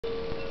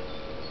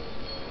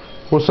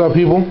What's up,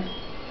 people?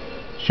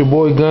 It's your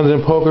boy Guns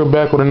and Poker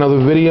back with another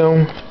video.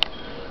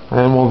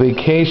 I am on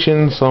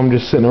vacation, so I'm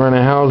just sitting around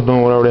the house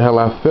doing whatever the hell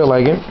I feel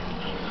like it.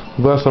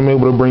 Thus, I'm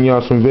able to bring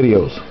y'all some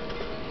videos.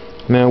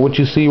 Now, what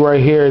you see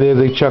right here, it is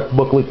a check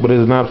booklet, but it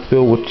is not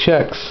filled with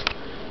checks.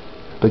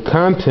 The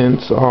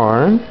contents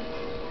are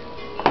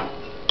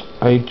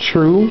a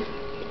true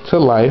to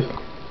life,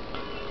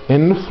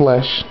 in the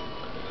flesh,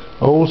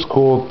 old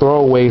school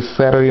throwaway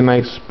Saturday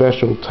night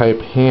special type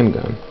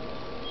handgun.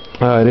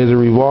 It is a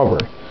revolver.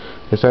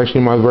 It's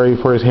actually my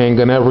very first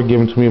handgun ever,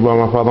 given to me by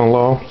my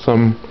father-in-law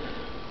some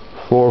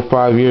 4 or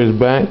 5 years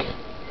back.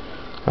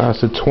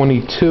 It's a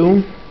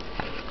 22.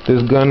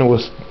 This gun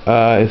was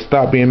it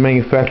stopped being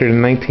manufactured in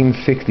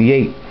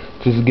 1968.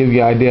 Just to give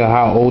you an idea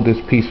how old this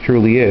piece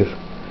truly is.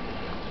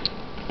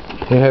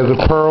 It has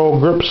a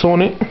pearl grips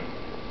on it.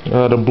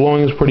 The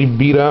blowing is pretty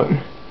beat up.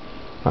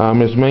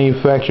 It's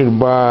manufactured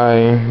by,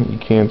 you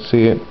can't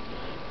see it,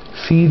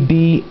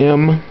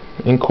 CDM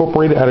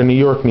Incorporated out of New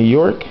York, New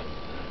York.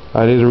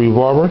 It is a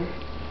revolver.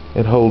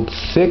 It holds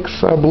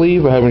 6, I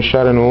believe. I haven't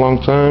shot it in a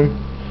long time.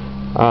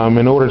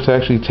 In order to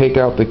actually take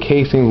out the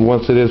casing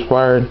once it is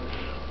fired,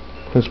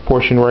 this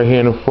portion right here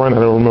in the front, I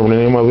don't remember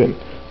the name of it,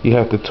 you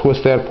have to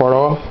twist that part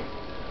off,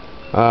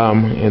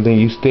 and then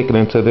you stick it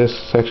into this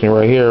section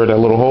right here, that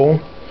little hole,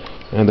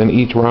 and then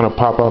each round will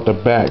pop out the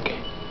back.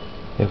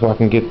 If I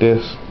can get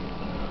this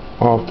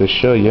off to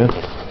show you.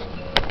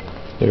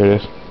 There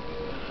it is.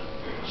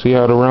 See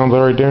how the rounds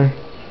are right there?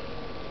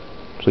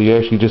 So you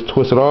actually just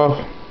twist it off,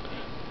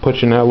 put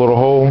you in that little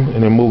hole,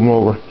 and then move them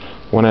over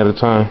one at a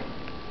time.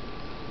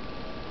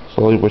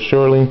 Slowly but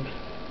surely,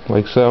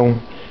 like so,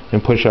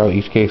 and push out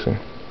each casing.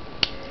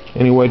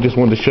 Anyway, just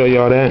wanted to show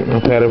y'all that.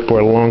 I've had it for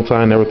a long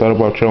time, never thought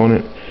about showing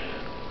it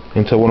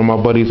until one of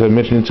my buddies had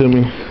mentioned it to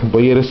me. But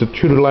yeah, this is a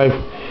true to life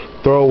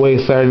throwaway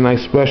Saturday night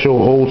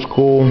special, old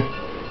school,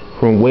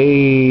 from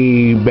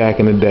way back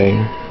in the day.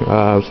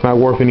 It's not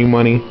worth any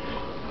money.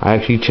 I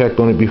actually checked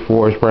on it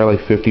before. It's probably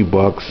like 50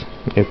 bucks,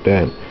 if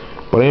that.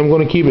 But I am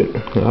going to keep it.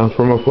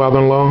 From my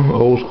father-in-law,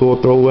 old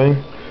school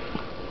throwaway.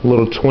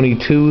 Little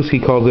 22s. He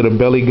calls it a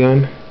belly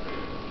gun.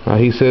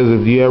 He says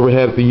if you ever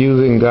have to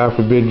use it, and God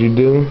forbid you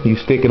do, you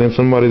stick it in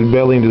somebody's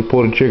belly and just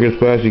pull the trigger as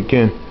fast as you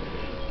can.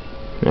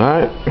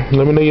 Alright,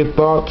 let me know your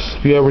thoughts.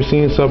 If you ever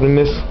seen something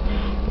this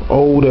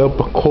old, up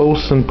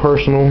close and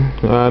personal.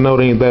 I know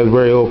they ain't that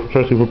very old,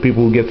 especially for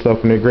people who get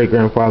stuff from their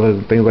great-grandfathers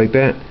and things like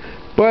that.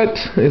 But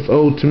it's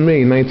old to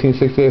me.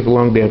 1968 is a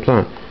long damn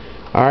time.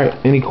 Alright,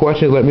 any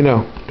questions, let me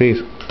know. Peace.